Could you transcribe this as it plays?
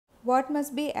What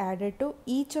must be added to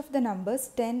each of the numbers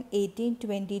 10, 18,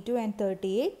 22 and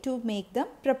 38 to make them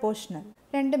proportional?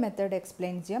 രണ്ട് method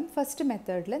explain ചെയ്യാം. First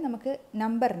മെത്തേഡിൽ നമുക്ക്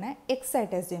നമ്പറിനെ X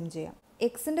ആയിട്ട് അസ്യൂം ചെയ്യാം.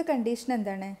 എക്സിൻ്റെ കണ്ടീഷൻ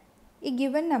എന്താണ്? ഈ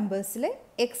ഗിവൻ നമ്പേഴ്സിൽ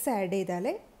എക്സ് ആഡ് ചെയ്താൽ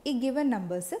ഈ ഗിവൻ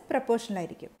നമ്പേഴ്സ് പ്രപ്പോർഷണൽ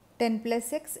ആയിരിക്കും. 10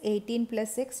 plus X, 18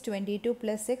 plus X, 22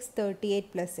 plus X, 38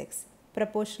 plus X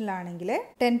proportional ആണെങ്കിൽ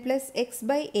 10 plus X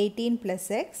by 18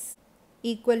 plus X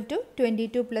equal to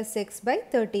 22 plus X by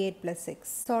 38 plus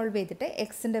X. Solve ചെയ്തിട്ട്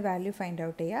എക്സിൻ്റെ വാല്യൂ ഫൈൻഡ്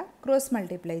ഔട്ട് ചെയ്യുക, cross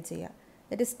multiply ചെയ്യുക.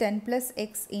 That is 10 plus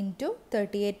X into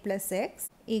 38 plus X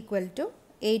equal to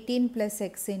 18 plus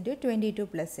X into 22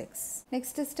 plus X.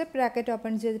 Next step bracket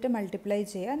open ചെയ്തിട്ട് multiply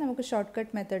ചെയ്യുക. നമുക്ക് short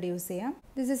cut method use ചെയ്യാം.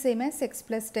 This is same as X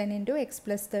plus 10 into X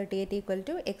plus 38 equal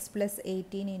to X plus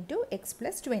 18 into X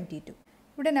plus 22.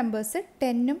 ഇവിടെ numbers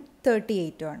 10ഉം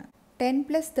 38ഉം ആണ്. 10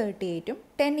 plus 38ഉം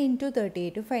 10 into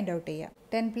 38ഉം find out ചെയ്യുക.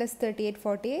 10 plus 38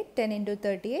 48, 10 into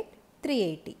 38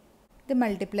 380. ഇത്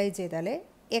multiply ചെയ്താൽ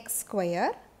X square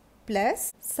plus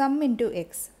some into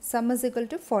X, some is equal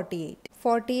to 48.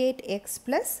 48 X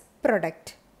plus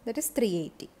product that is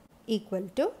 380 equal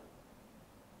to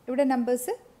ഇവിടെ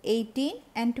numbers 18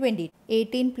 and 20.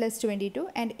 18 plus 22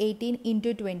 and 18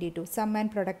 into 22. Sum and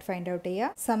product find out here.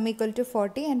 Sum equal to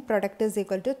 40 and product is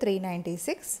equal to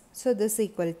 396. So this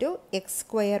equal to x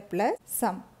square plus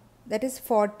sum. That is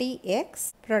 40x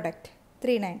product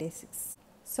 396.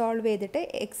 Solve ചെയ്തിട്ട്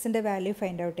x ന്റെ value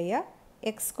find out here.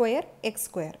 x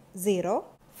square 0.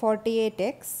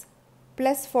 48x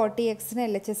plus 40x നെ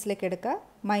LHS ലേക്ക് എടുക്കുക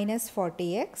minus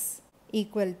 40x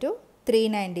equal to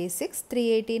 396.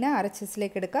 380 നെ RHS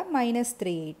ലേക്ക് എടുക്കുക minus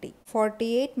 380.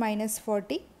 48 minus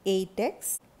 40 8x.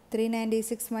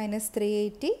 396 minus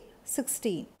 380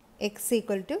 16. x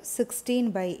equal to 16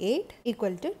 by 8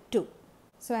 equal to 2.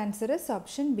 So answer is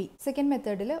option B. Second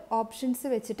മെത്തേഡിൽ options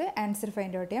വെച്ചിട്ട് answer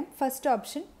find out ചെയ്യാം. First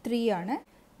option 3 ആണ്.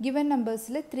 Given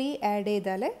നമ്പേഴ്സിൽ 3 add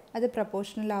ചെയ്താൽ അത്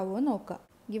പ്രപ്പോർഷണൽ ആവുമോ നോക്കുക.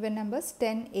 ഗിവൻ നമ്പേഴ്സ്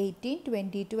 10, 18,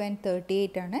 22 and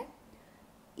 38 ആണ്.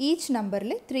 ഈച്ച്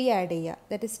നമ്പറിൽ 3 ആഡ് ചെയ്യുക.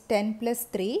 That is 10 plus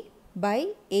 3 by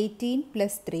 18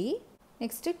 plus 3.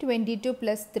 Next 22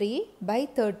 plus 3 by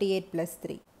 38 plus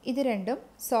 3. ഇത് രണ്ടും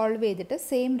സോൾവ് ചെയ്തിട്ട്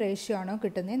സെയിം റേഷ്യോ ആണോ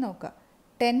കിട്ടുന്നത് നോക്കുക.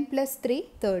 10 plus 3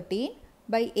 13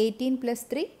 by 18 plus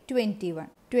 3 21.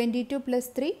 22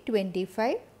 plus 3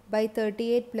 25 by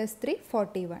 38 plus 3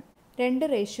 41. രണ്ട്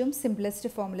റേഷ്യോയും സിംപ്ലസ്റ്റ്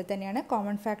ഫോമിൽ തന്നെയാണ്.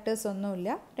 കോമൺ ഫാക്ടേഴ്സ് ഒന്നുമില്ല.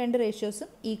 രണ്ട് റേഷ്യോസും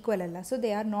ഈക്വൽ അല്ല. So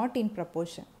they are not in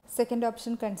proportion. Second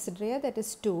option consider here, that is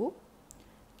 2.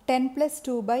 10 plus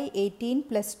 2 by 18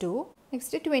 plus 2.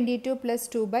 Next 22 plus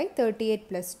 2 by 38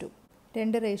 plus 2.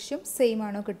 രണ്ട് റേഷ്യോയും സെയിം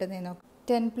ആണോ കിട്ടുന്നത് നോക്കാം.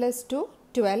 10 plus 2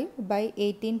 12 by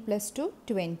 18 plus 2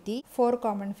 20. 4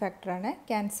 common factor ആണ്.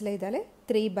 ക്യാൻസൽ ചെയ്താൽ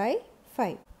 3 by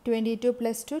 5. 22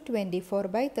 plus 2 24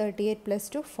 by 38 plus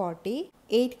 2 40.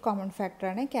 8 common factor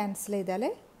ആണ്. Cancel ചെയ്താൽ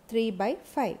 3 by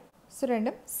 5. So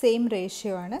രണ്ടും same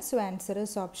ratio ആണ്. So answer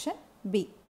is option B.